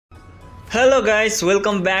Hello guys,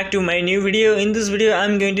 welcome back to my new video. In this video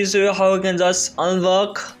I'm going to show you how you can just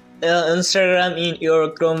unlock Instagram in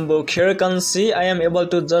your Chromebook. Here you can see I am able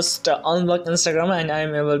to just unlock Instagram and I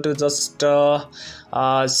am able to just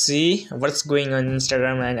see what's going on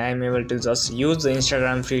Instagram, and I am able to just use the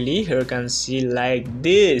Instagram freely. Here you can see like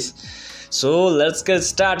this. So let's get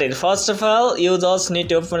started. First of all, you just need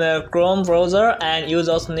to open a Chrome browser and you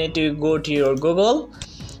just need to go to your Google.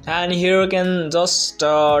 And here you can just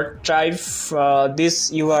type this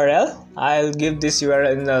URL. I'll give this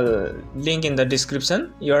URL in the link in the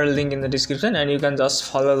description, and you can just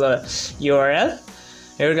follow the URL.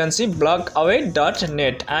 Here you can see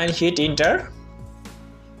blockaway.net and hit enter.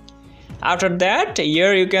 After that,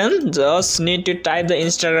 here you can just need to type the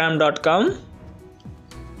instagram.com.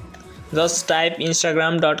 Just type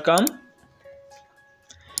instagram.com.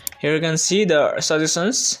 Here you can see the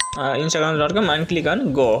suggestions, instagram.com, and click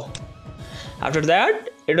on go. After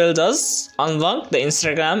that, it will just unlock the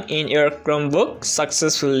Instagram in your Chromebook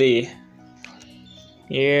successfully.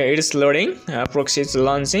 Here it is loading, proxy is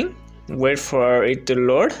launching. Wait for it to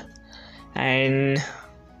load, and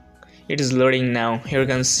it is loading now. Here you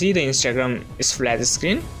can see the Instagram is flat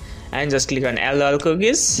screen, and just click on allow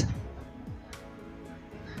cookies.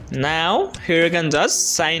 Now here you can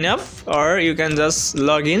just sign up, or you can just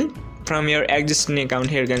log in from your existing account.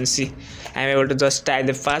 Here you can see I'm able to just type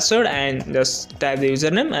the password and just type the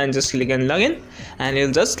username and just click on login, and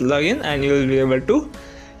you'll just log in and you'll be able to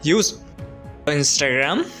use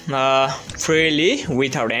Instagram freely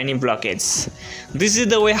without any blockage. This is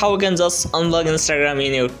the way how you can just unlock Instagram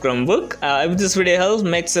in your Chromebook. If this video helps,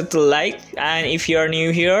 make sure to like, and if you are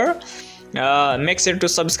new here, make sure to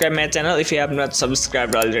subscribe my channel if you have not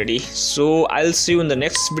subscribed already. So I'll see you in the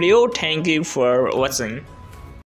next video. Thank you for watching.